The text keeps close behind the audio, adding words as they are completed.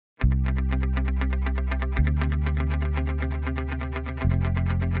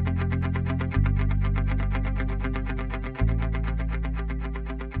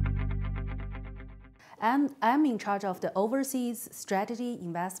and I'm in charge of the overseas strategy,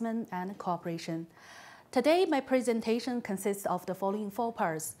 investment, and cooperation. Today, my presentation consists of the following 4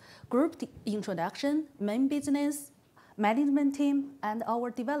 parts: group introduction, main business, management team, and our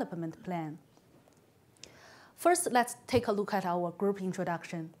development plan. First, let's take a look at our group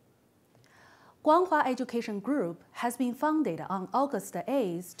introduction. Guanghua Education Group has been founded on August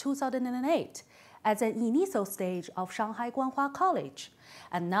 8, 2008, as an initial stage of Shanghai Guanghua College,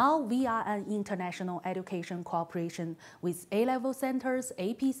 and now we are an international education cooperation with A-level centers,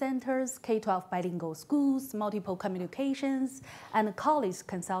 AP centers, K-12 bilingual schools, multiple communications, and college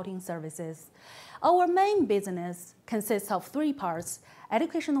consulting services. Our main business consists of 3 parts: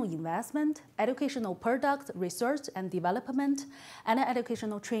 educational investment, educational product research and development, and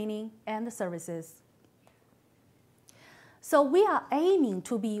educational training and services. So we are aiming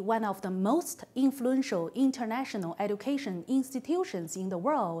to be one of the most influential international education institutions in the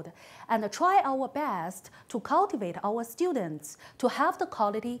world and try our best to cultivate our students to have the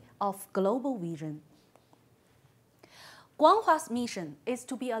quality of global vision. Guanghua's mission is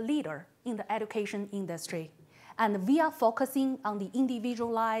to be a leader in the education industry, and we are focusing on the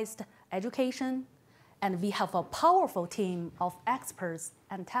individualized education, and we have a powerful team of experts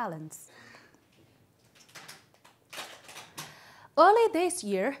and talents. Early this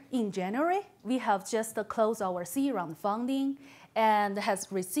year, in January, we have just closed our C-round funding and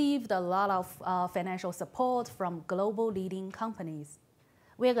has received a lot of financial support from global leading companies.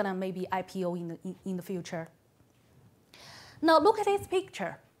 We're gonna maybe IPO in the future. Now look at this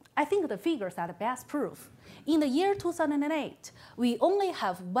picture. I think the figures are the best proof. In the year 2008, we only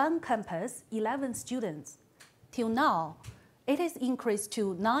have 1 campus, 11 students. Till now, it has increased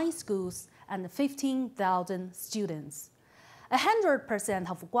to 9 schools and 15,000 students. 100%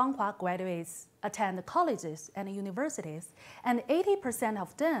 of Guanghua graduates attend colleges and universities, and 80%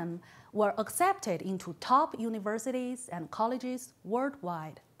 of them were accepted into top universities and colleges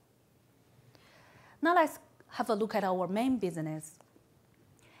worldwide. Now let's have a look at our main business.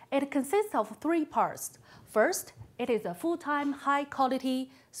 It consists of 3 parts. First, it is a full-time, high-quality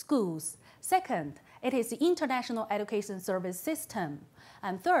schools. Second, it is the international education service system.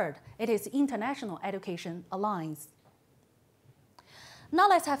 And third, it is International Education Alliance. Now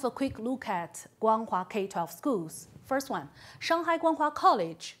let's have a quick look at Guanghua K-12 schools. First one, Shanghai Guanghua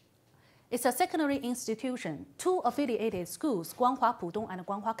College. It's a secondary institution, 2 affiliated schools, Guanghua Pudong and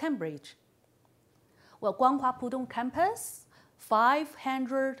Guanghua Cambridge. Well, Guanghua Pudong campus,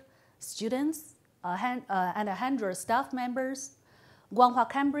 500 students and 100 staff members. Guanghua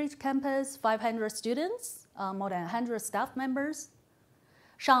Cambridge campus, 500 students, more than 100 staff members.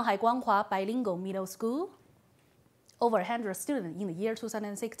 Shanghai Guanghua Bilingual Middle School, over 100 students in the year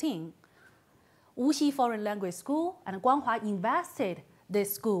 2016. Wuxi Foreign Language School, and Guanghua invested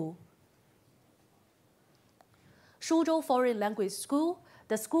this school. Suzhou Foreign Language School,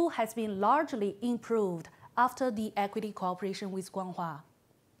 the school has been largely improved after the equity cooperation with Guanghua.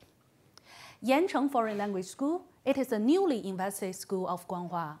 Yancheng Foreign Language School, it is a newly invested school of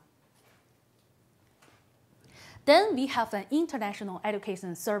Guanghua. Then we have an international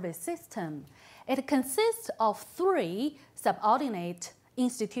education service system. It consists of 3 subordinate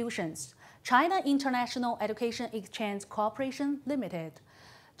institutions: China International Education Exchange Corporation Limited,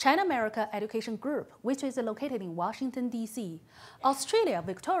 China America Education Group, which is located in Washington, D.C., Australia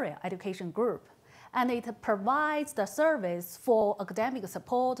Victoria Education Group, and it provides the service for academic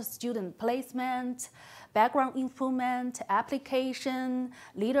support, student placement, background improvement, application,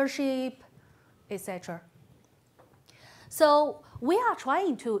 leadership, etc. So we are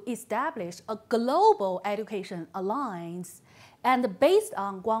trying to establish a global education alliance and based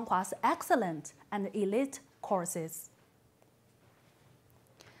on Guanghua's excellent and elite courses.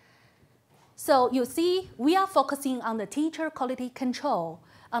 So you see, we are focusing on the teacher quality control,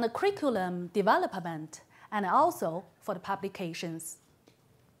 on the curriculum development, and also for the publications.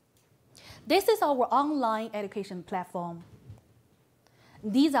 This is our online education platform.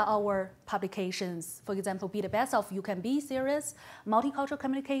 These are our publications. For example, Be the Best of You Can Be series, Multicultural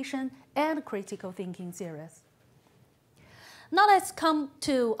Communication, and Critical Thinking series. Now let's come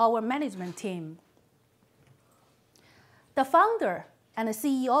to our management team. The founder and the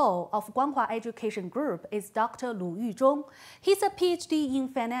CEO of Guanghua Education Group is Dr. Lu Yuzhong. He's a PhD in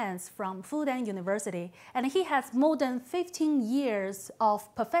finance from Fudan University, and he has more than 15 years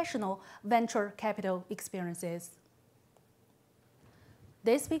of professional venture capital experiences.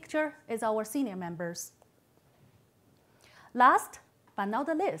 This picture is our senior members. Last but not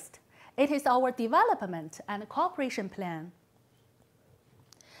the least, it is our development and cooperation plan.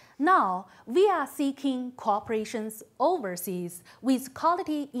 Now, we are seeking cooperations overseas with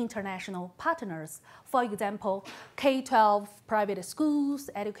quality international partners. For example, K-12 private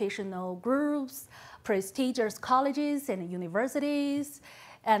schools, educational groups, prestigious colleges and universities,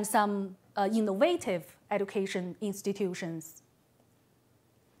 and some innovative education institutions.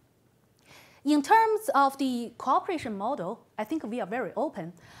 In terms of the cooperation model, I think we are very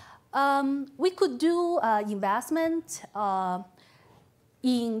open. We could do investment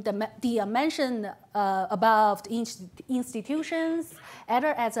in the mentioned above institutions,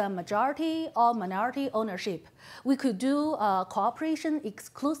 either as a majority or minority ownership. We could do cooperation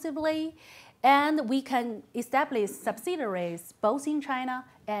exclusively, and we can establish subsidiaries both in China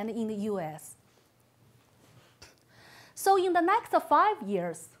and in the US. So in the next 5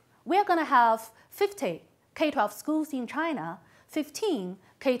 years, we're going to have 50 K-12 schools in China, 15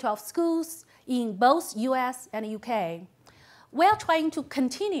 K-12 schools in both US and UK. We're trying to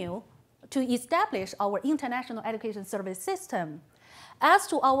continue to establish our international education service system. As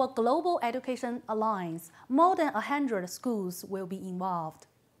to our Global Education Alliance, more than 100 schools will be involved.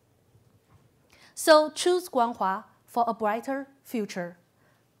 So choose Guanghua for a brighter future.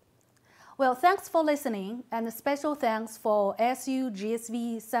 Well, thanks for listening, and a special thanks for ASU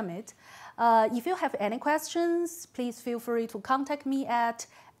GSV Summit. If you have any questions, please feel free to contact me at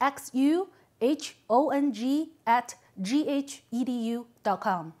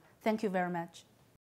xuhong@ghedu.com. Thank you very much.